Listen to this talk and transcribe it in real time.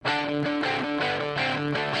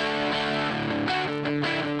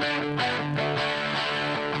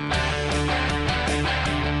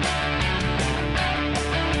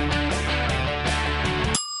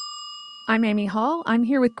I'm Amy Hall. I'm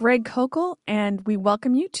here with Greg Kokel, and we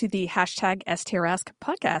welcome you to the hashtag STRask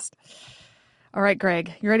podcast. All right,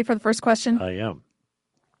 Greg, you ready for the first question? I am.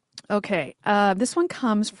 Okay, this one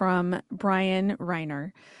comes from Brian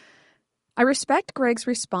Reiner. I respect Greg's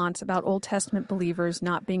response about Old Testament believers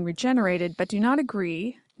not being regenerated, but do not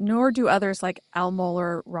agree, nor do others like Al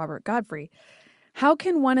Mohler, Robert Godfrey. How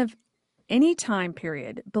can one of any time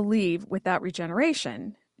period believe without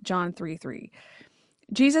regeneration? John 3:3.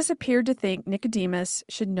 Jesus appeared to think Nicodemus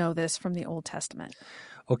should know this from the Old Testament.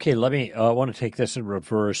 Okay, I want to take this in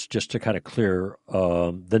reverse just to kind of clear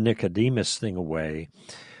the Nicodemus thing away.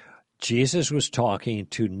 Jesus was talking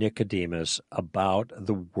to Nicodemus about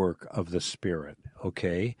the work of the Spirit,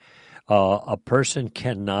 okay? A person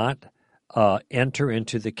cannot enter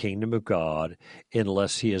into the kingdom of God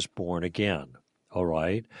unless he is born again, all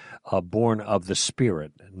right? Born of the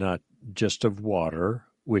Spirit, not just of water,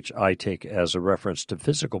 which I take as a reference to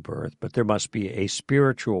physical birth, but there must be a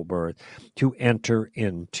spiritual birth to enter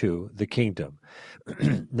into the kingdom.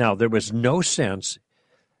 Now, there was no sense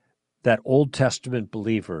that Old Testament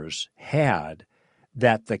believers had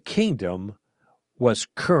that the kingdom was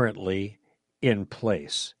currently in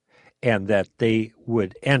place and that they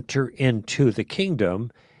would enter into the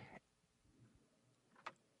kingdom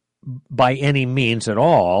by any means at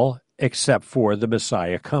all except for the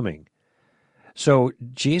Messiah coming. So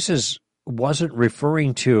Jesus wasn't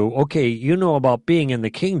referring to, okay, you know about being in the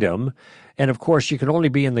kingdom, and of course you can only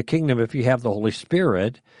be in the kingdom if you have the Holy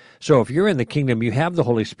Spirit. So if you're in the kingdom, you have the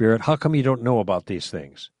Holy Spirit, how come you don't know about these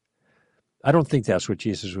things? I don't think that's what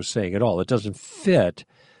Jesus was saying at all. It doesn't fit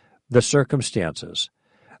the circumstances.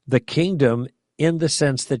 The kingdom, in the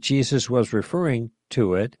sense that Jesus was referring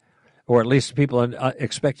to it, or at least people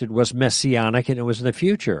expected, was messianic and it was in the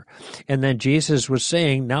future. And then Jesus was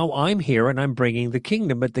saying, now I'm here and I'm bringing the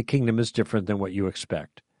kingdom, but the kingdom is different than what you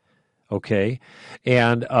expect. Okay?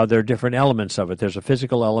 And there are different elements of it. There's a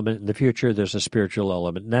physical element in the future. There's a spiritual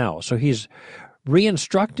element now. So he's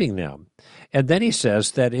re-instructing them. And then he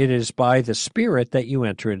says that it is by the Spirit that you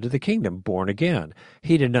enter into the kingdom, born again.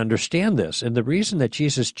 He didn't understand this. And the reason that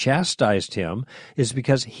Jesus chastised him is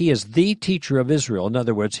because he is the teacher of Israel. In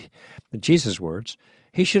other words, in Jesus' words,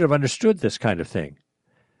 he should have understood this kind of thing.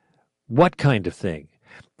 What kind of thing?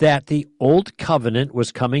 That the old covenant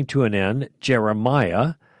was coming to an end,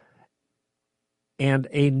 Jeremiah, and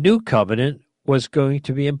a new covenant was going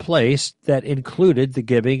to be in place that included the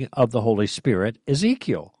giving of the Holy Spirit,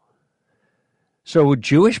 Ezekiel. So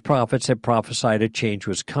Jewish prophets had prophesied a change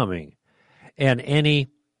was coming, and any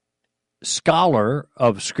scholar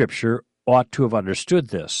of Scripture ought to have understood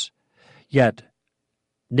this. Yet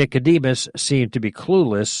Nicodemus seemed to be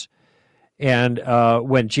clueless, and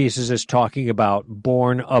when Jesus is talking about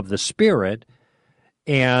born of the Spirit,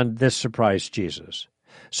 and this surprised Jesus.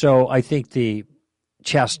 So I think the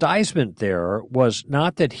chastisement there was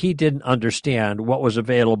not that he didn't understand what was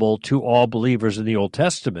available to all believers in the Old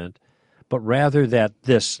Testament, but rather that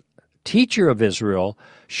this teacher of Israel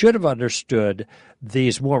should have understood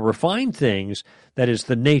these more refined things, that is,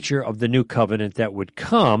 the nature of the new covenant that would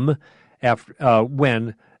come after,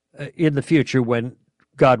 in the future, when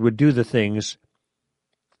God would do the things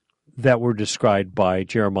that were described by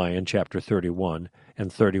Jeremiah in chapter 31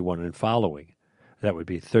 and 31 and following. That would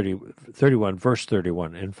be 31, verse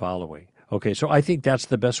 31 and following. Okay, so I think that's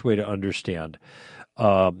the best way to understand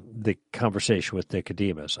the conversation with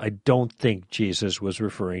Nicodemus. I don't think Jesus was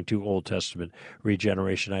referring to Old Testament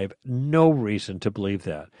regeneration. I have no reason to believe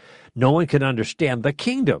that. No one can understand the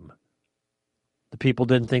kingdom. The people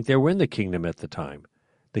didn't think they were in the kingdom at the time.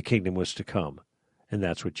 The kingdom was to come. And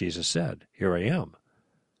that's what Jesus said. Here I am.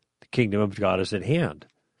 The kingdom of God is at hand.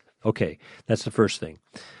 Okay, that's the first thing.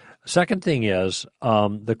 Second thing is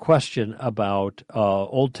the question about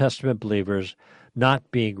Old Testament believers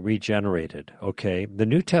not being regenerated, okay? The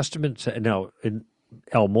New Testament, now,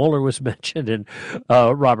 Al Mohler was mentioned, and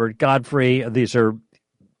Robert Godfrey. These are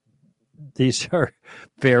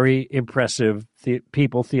very impressive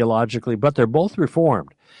people theologically, but they're both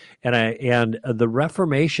Reformed. And the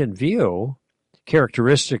Reformation view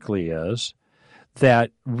characteristically is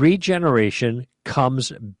that regeneration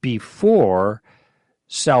comes before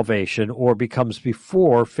salvation, or becomes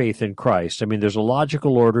before faith in Christ. I mean, there's a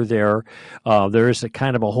logical order there. There is a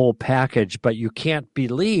kind of a whole package, but you can't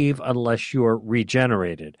believe unless you're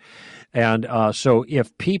regenerated. And so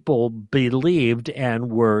if people believed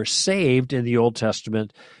and were saved in the Old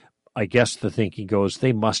Testament, I guess the thinking goes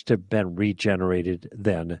they must have been regenerated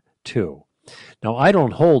then too. Now, I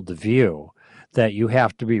don't hold the view that you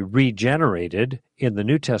have to be regenerated in the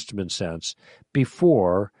New Testament sense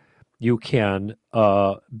before you can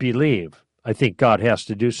believe. I think God has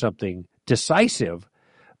to do something decisive,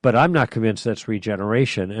 but I'm not convinced that's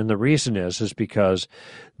regeneration. And the reason is because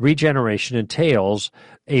regeneration entails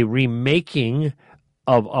a remaking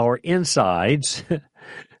of our insides,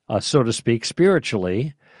 so to speak,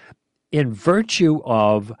 spiritually, in virtue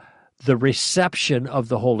of the reception of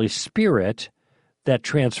the Holy Spirit that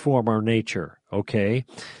transform our nature, okay?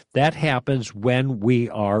 That happens when we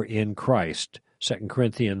are in Christ. 2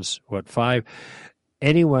 Corinthians, 5?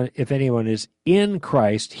 If anyone is in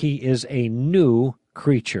Christ, he is a new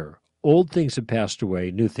creature. Old things have passed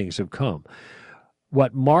away, new things have come.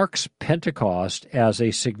 What marks Pentecost as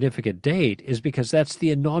a significant date is because that's the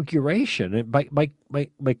inauguration.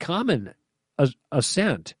 By common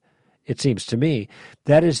assent, it seems to me,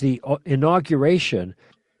 that is the inauguration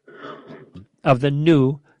of the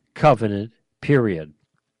new covenant period.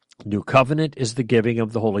 New covenant is the giving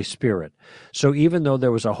of the Holy Spirit. So even though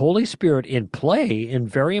there was a Holy Spirit in play in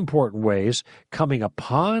very important ways coming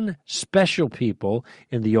upon special people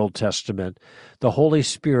in the Old Testament, the Holy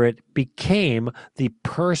Spirit became the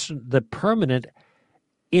permanent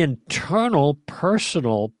internal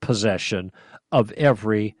personal possession of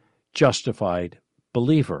every justified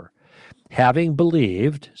believer. Having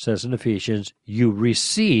believed, says in Ephesians, you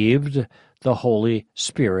received the Holy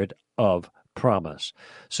Spirit of promise.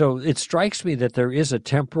 So it strikes me that there is a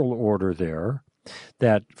temporal order there,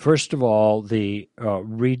 that first of all, the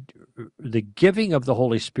giving of the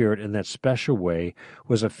Holy Spirit in that special way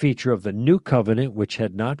was a feature of the new covenant, which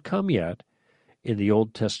had not come yet in the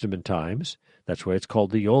Old Testament times. That's why it's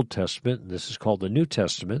called the Old Testament, and this is called the New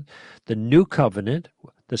Testament. The new covenant,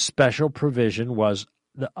 the special provision, was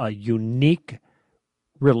a unique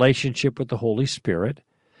relationship with the Holy Spirit,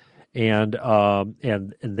 and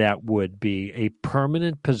that would be a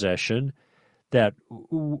permanent possession that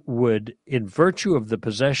would, in virtue of the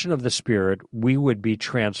possession of the Spirit, we would be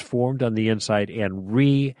transformed on the inside and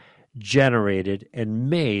regenerated and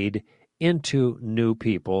made into new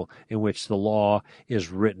people in which the law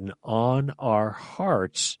is written on our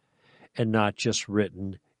hearts and not just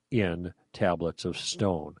written in tablets of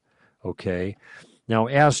stone. Okay? Now,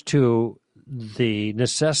 as to the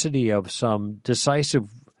necessity of some decisive,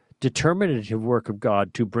 determinative work of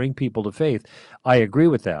God to bring people to faith, I agree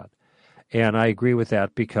with that. And I agree with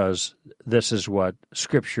that because this is what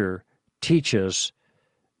Scripture teaches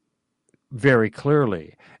very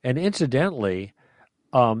clearly. And incidentally,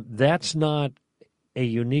 that's not a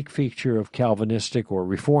unique feature of Calvinistic or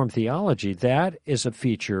Reformed theology. That is a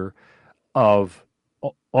feature of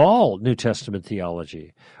all New Testament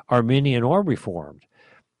theology, Arminian or Reformed,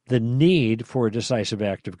 the need for a decisive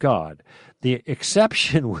act of God. The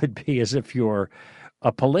exception would be as if you're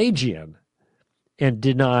a Pelagian and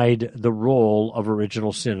denied the role of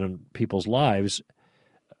original sin in people's lives,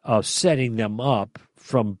 of setting them up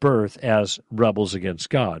from birth as rebels against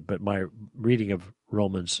God. But my reading of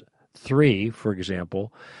Romans 3, for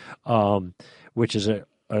example, which is a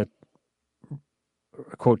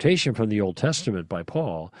quotation from the Old Testament by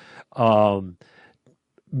Paul,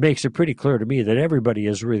 makes it pretty clear to me that everybody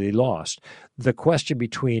is really lost. The question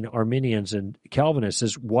between Arminians and Calvinists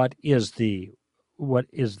is what is the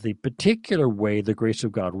particular way the grace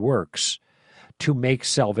of God works to make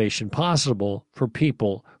salvation possible for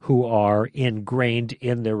people who are ingrained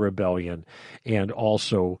in their rebellion and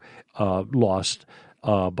also lost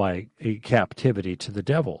by a captivity to the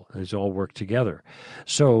devil. These all work together.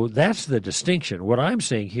 So that's the distinction. What I'm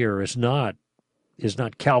saying here is not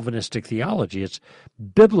Calvinistic theology. It's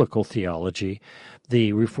biblical theology.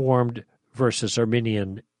 The Reformed versus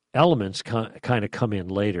Arminian elements kind of come in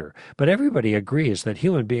later. But everybody agrees that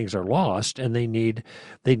human beings are lost and they need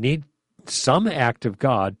some act of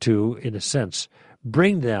God to, in a sense,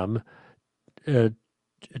 bring them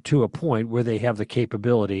to a point where they have the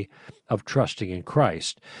capability of trusting in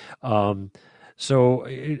Christ. So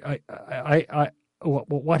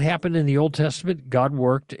what happened in the Old Testament? God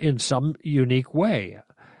worked in some unique way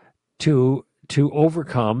to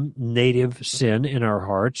overcome native sin in our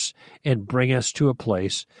hearts and bring us to a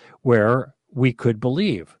place where we could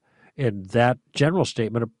believe. And that general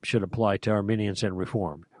statement should apply to Arminians and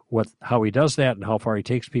Reformed. How he does that and how far he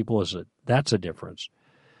takes people that's a difference.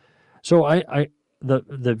 So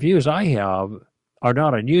the views I have are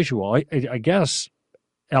not unusual. I guess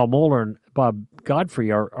Al Mohler and Bob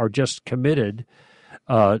Godfrey are just committed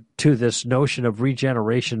to this notion of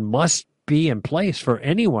regeneration must be in place for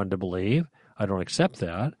anyone to believe. I don't accept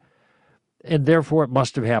that. And therefore it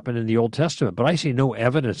must have happened in the Old Testament. But I see no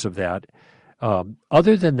evidence of that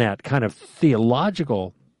other than that kind of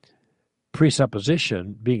theological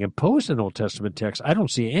presupposition being imposed in Old Testament texts. I don't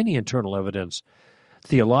see any internal evidence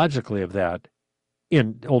theologically of that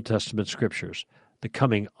in Old Testament scriptures. the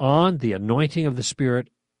coming on, the anointing of the Spirit,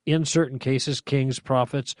 in certain cases, kings,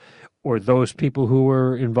 prophets, or those people who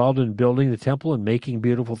were involved in building the temple and making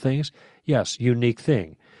beautiful things. Yes, unique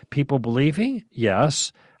thing. People believing?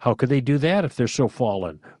 Yes. How could they do that if they're so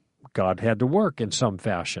fallen? God had to work in some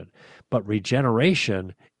fashion. But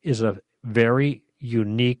regeneration is a very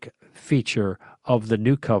unique feature of the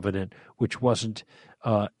new covenant, which wasn't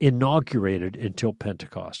inaugurated until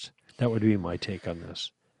Pentecost. That would be my take on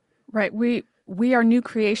this. Right. We are new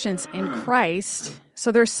creations in Christ.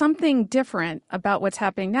 So there's something different about what's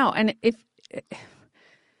happening now. And if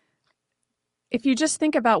you just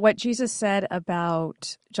think about what Jesus said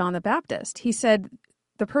about John the Baptist, he said,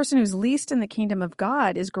 the person who's least in the kingdom of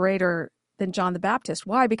God is greater than John the Baptist.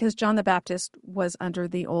 Why? Because John the Baptist was under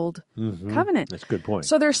the old covenant. That's a good point.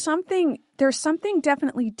 So there's something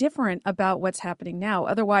definitely different about what's happening now.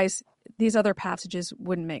 Otherwise, these other passages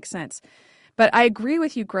wouldn't make sense. But I agree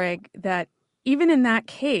with you, Greg, that even in that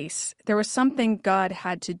case, there was something God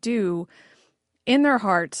had to do in their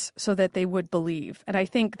hearts so that they would believe. And I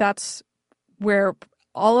think that's where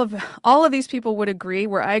all of these people would agree,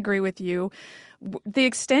 where I agree with you. The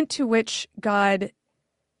extent to which God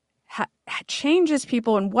changes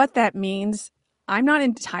people and what that means, I'm not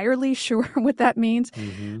entirely sure what that means.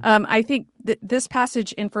 I think that this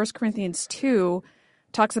passage in 1 Corinthians 2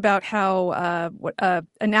 talks about how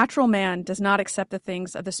a natural man does not accept the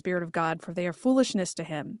things of the Spirit of God, for they are foolishness to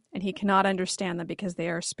him, and he cannot understand them because they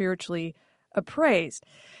are spiritually appraised.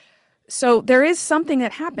 So there is something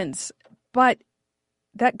that happens, but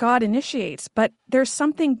that God initiates. But there's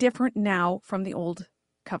something different now from the old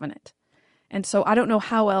covenant. And so I don't know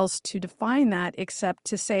how else to define that except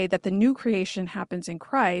to say that the new creation happens in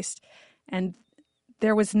Christ, and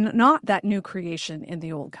there was not that new creation in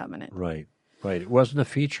the old covenant. Right. Right. It wasn't a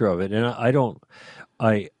feature of it. And I don't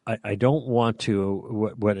want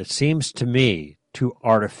to, what it seems to me, to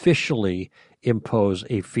artificially impose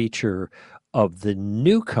a feature of the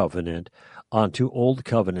new covenant onto old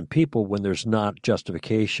covenant people when there's not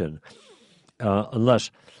justification,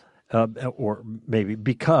 unless, or maybe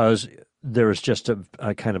because there's just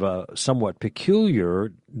a kind of a somewhat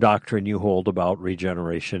peculiar doctrine you hold about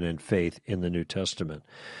regeneration and faith in the New Testament.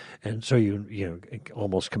 And so you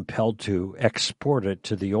almost compelled to export it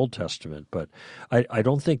to the Old Testament. But I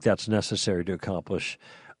don't think that's necessary to accomplish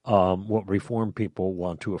what Reformed people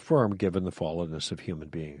want to affirm, given the fallenness of human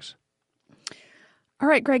beings. All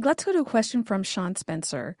right, Greg, let's go to a question from Sean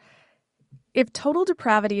Spencer. If total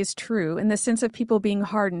depravity is true in the sense of people being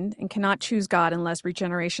hardened and cannot choose God unless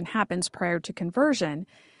regeneration happens prior to conversion,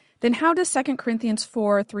 then how does 2 Corinthians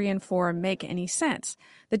 4:3 and 4 make any sense?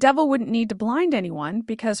 The devil wouldn't need to blind anyone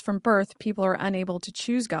because from birth people are unable to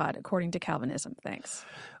choose God according to Calvinism. Thanks.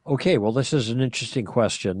 Okay, well, this is an interesting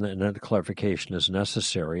question, and a clarification is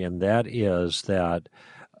necessary, and that is that,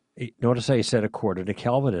 notice I said according to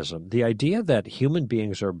Calvinism, the idea that human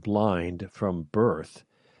beings are blind from birth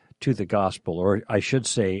to the gospel, or I should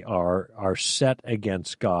say are set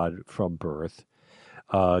against God from birth,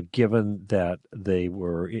 given that they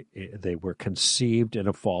were conceived in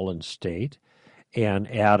a fallen state, and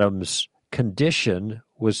Adam's condition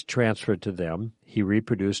was transferred to them. He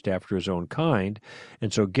reproduced after his own kind,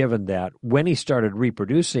 and so given that when he started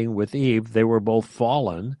reproducing with Eve, they were both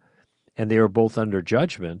fallen, and they were both under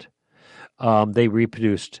judgment. They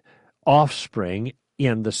reproduced offspring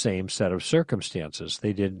in the same set of circumstances.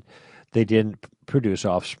 They didn't produce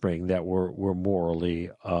offspring that were morally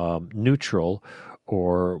neutral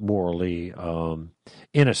or morally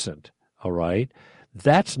innocent, all right?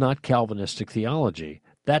 That's not Calvinistic theology.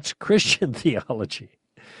 That's Christian theology.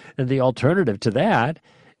 And the alternative to that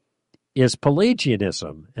is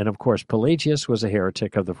Pelagianism. And, of course, Pelagius was a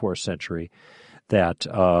heretic of the 4th century that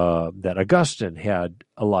Augustine had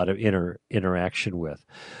a lot of interaction with.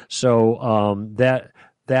 So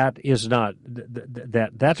that is not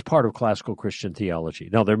that's part of classical Christian theology.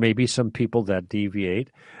 Now, there may be some people that deviate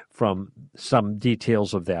from some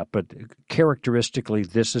details of that, but characteristically,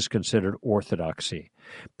 this is considered orthodoxy.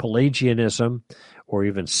 Pelagianism, or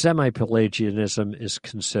even semi-Pelagianism, is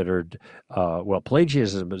considered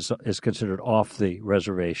Pelagianism is considered off the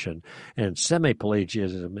reservation, and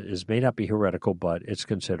semi-Pelagianism may not be heretical, but it's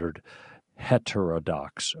considered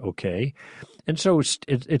heterodox. Okay, and so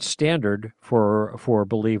it's standard for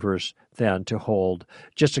believers then to hold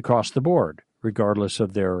just across the board, regardless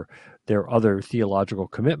of their other theological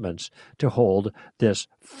commitments, to hold this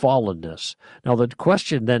fallenness. Now the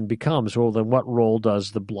question then becomes, well, then what role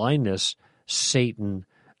does the blindness Satan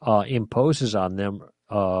imposes on them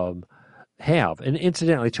have? And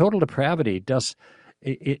incidentally, total depravity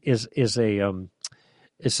is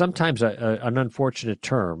is sometimes an unfortunate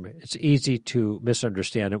term. It's easy to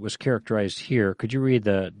misunderstand. It was characterized here. Could you read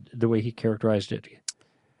the way he characterized it?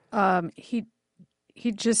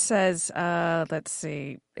 He just says, let's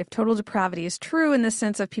see, if total depravity is true in the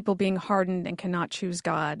sense of people being hardened and cannot choose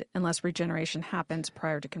God unless regeneration happens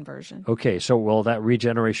prior to conversion. Okay, so well, that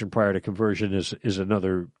regeneration prior to conversion is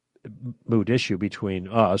another moot issue between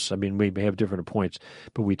us. I mean, we may have different points,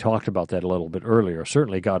 but we talked about that a little bit earlier.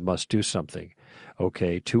 Certainly, God must do something,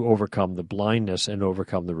 okay, to overcome the blindness and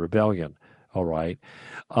overcome the rebellion. All right,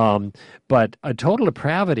 but a total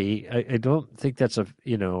depravity, I don't think that's a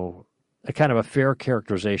kind of a fair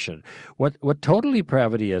characterization. What total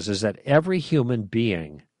depravity is that every human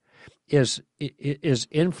being is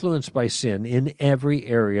influenced by sin in every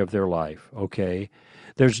area of their life, okay?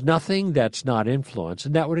 There's nothing that's not influenced,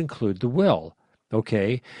 and that would include the will,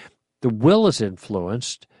 okay? The will is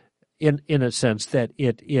influenced in a sense that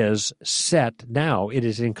it is set now. It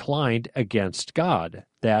is inclined against God.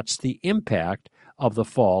 That's the impact of the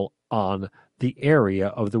fall on the area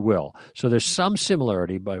of the will. So there's some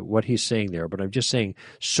similarity by what he's saying there, but I'm just saying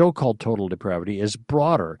so-called total depravity is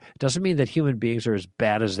broader. It doesn't mean that human beings are as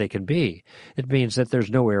bad as they can be. It means that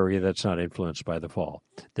there's no area that's not influenced by the fall.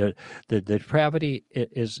 The depravity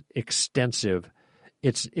is extensive.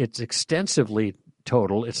 It's extensively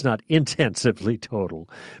total. It's not intensively total,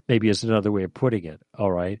 maybe is another way of putting it.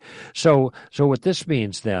 All right. So what this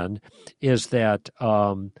means then is that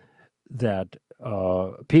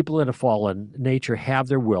people in a fallen nature have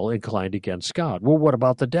their will inclined against God. Well, what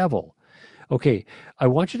about the devil? Okay, I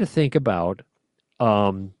want you to think about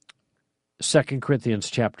 2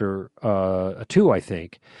 Corinthians chapter 2, I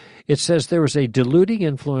think. It says there is a deluding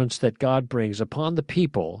influence that God brings upon the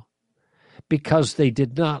people because they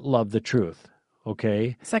did not love the truth.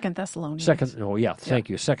 Okay? 2 Thessalonians. Thank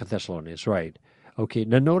you. 2 Thessalonians, right. Okay,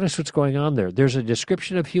 now notice what's going on there. There's a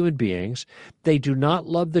description of human beings. They do not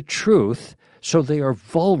love the truth, so they are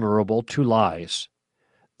vulnerable to lies.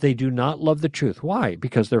 They do not love the truth. Why?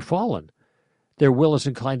 Because they're fallen. Their will is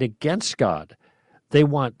inclined against God. They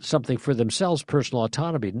want something for themselves, personal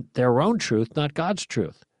autonomy, their own truth, not God's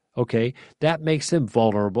truth. Okay, that makes them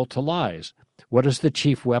vulnerable to lies. What is the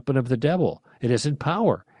chief weapon of the devil? It isn't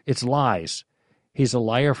power. It's lies. He's a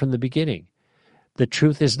liar from the beginning. The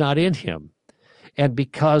truth is not in him. And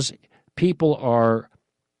because people are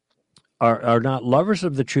not lovers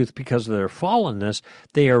of the truth because of their fallenness,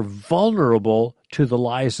 they are vulnerable to the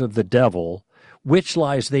lies of the devil, which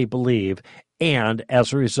lies they believe, and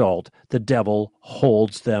as a result, the devil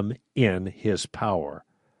holds them in his power.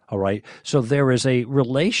 All right? So there is a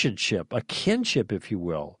relationship, a kinship, if you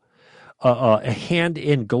will, a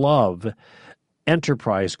hand-in-glove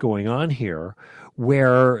enterprise going on here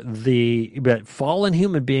where the fallen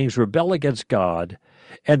human beings rebel against God,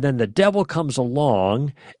 and then the devil comes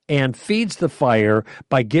along and feeds the fire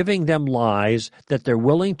by giving them lies that they're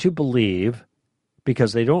willing to believe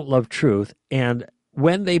because they don't love truth. And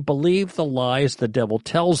when they believe the lies the devil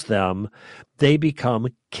tells them, they become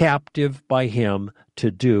captive by him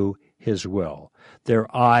to do his will.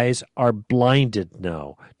 Their eyes are blinded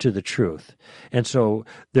now to the truth. And so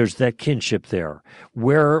there's that kinship there.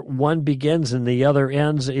 Where one begins and the other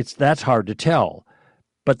ends, that's hard to tell,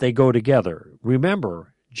 but they go together.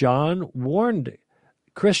 Remember, John warned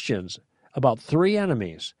Christians about 3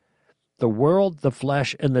 enemies: the world, the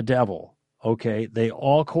flesh, and the devil. Okay, they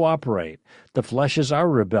all cooperate. The flesh is our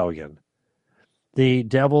rebellion. The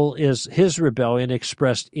devil is his rebellion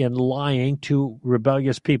expressed in lying to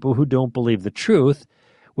rebellious people who don't believe the truth,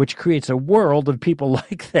 which creates a world of people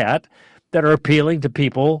like that are appealing to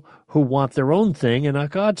people who want their own thing and not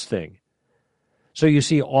God's thing. So you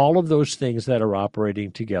see all of those things that are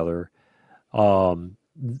operating together,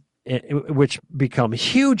 which become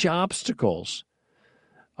huge obstacles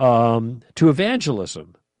to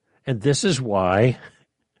evangelism. And this is why,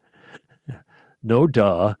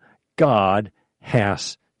 God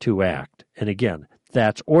has to act. And again,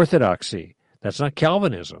 that's orthodoxy. That's not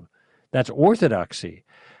Calvinism. That's orthodoxy.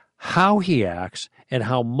 How he acts and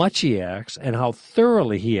how much he acts and how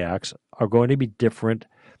thoroughly he acts are going to be different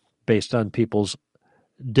based on people's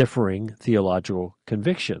differing theological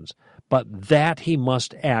convictions. But that he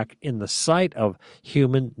must act in the sight of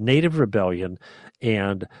human native rebellion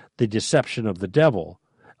and the deception of the devil,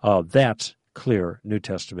 that's clear New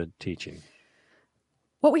Testament teaching.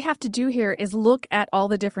 What we have to do here is look at all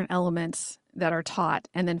the different elements that are taught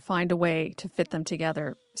and then find a way to fit them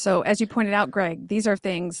together. So as you pointed out, Greg, these are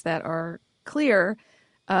things that are clear.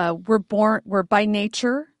 We're by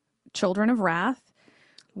nature children of wrath.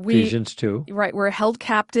 Ephesians 2. Right, we're held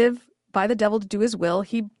captive by the devil to do his will.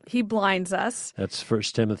 He blinds us. That's 2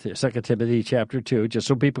 Timothy chapter 2, just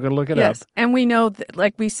so people can look it Yes, up. and we know, that,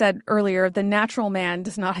 like we said earlier, the natural man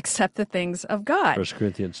does not accept the things of God. 1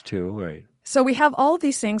 Corinthians 2, right. So we have all of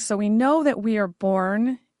these things, so we know that we are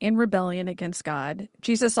born in rebellion against God.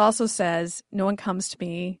 Jesus also says, no one comes to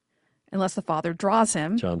me unless the Father draws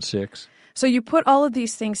him. John 6. So you put all of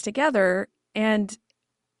these things together, and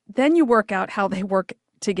then you work out how they work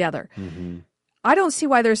together. Mm-hmm. I don't see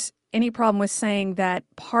why there's any problem with saying that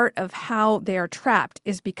part of how they are trapped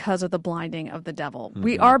is because of the blinding of the devil. Mm-hmm.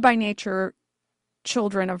 We are by nature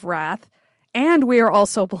children of wrath, and we are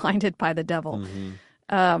also blinded by the devil.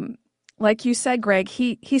 Mm-hmm. Like you said, Greg,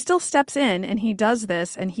 he still steps in and he does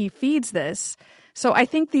this and he feeds this. So I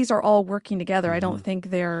think these are all working together. Mm-hmm. I don't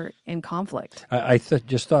think they're in conflict. I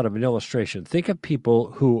just thought of an illustration. Think of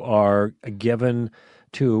people who are given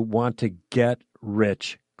to want to get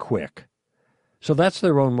rich quick. So that's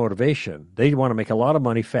their own motivation. They want to make a lot of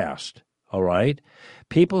money fast, all right?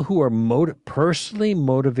 People who are personally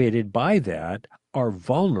motivated by that are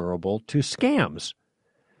vulnerable to scams.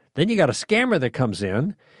 Then you got a scammer that comes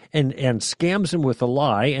in and scams them with a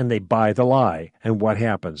lie, and they buy the lie. And what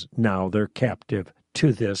happens? Now they're captive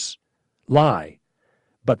to this lie.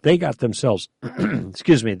 But they got themselves,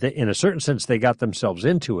 excuse me, in a certain sense, they got themselves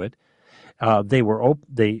into it. They were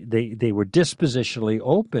dispositionally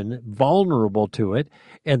open, vulnerable to it,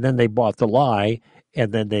 and then they bought the lie,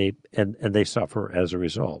 and then they suffer as a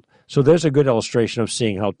result. So there's a good illustration of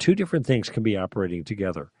seeing how two different things can be operating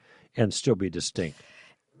together and still be distinct.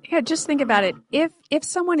 Yeah, just think about it. If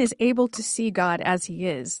someone is able to see God as he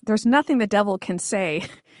is, there's nothing the devil can say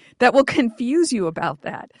that will confuse you about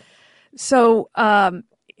that. So, and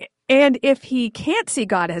if he can't see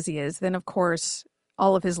God as he is, then of course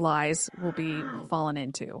all of his lies will be fallen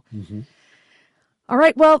into. Mm-hmm. All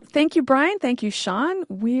right. Well, thank you, Brian. Thank you, Sean.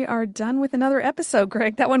 We are done with another episode,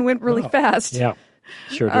 Greg. That one went really fast. Yeah,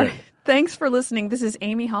 sure did. Thanks for listening. This is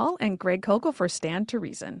Amy Hall and Greg Kokel for Stand to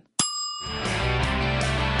Reason.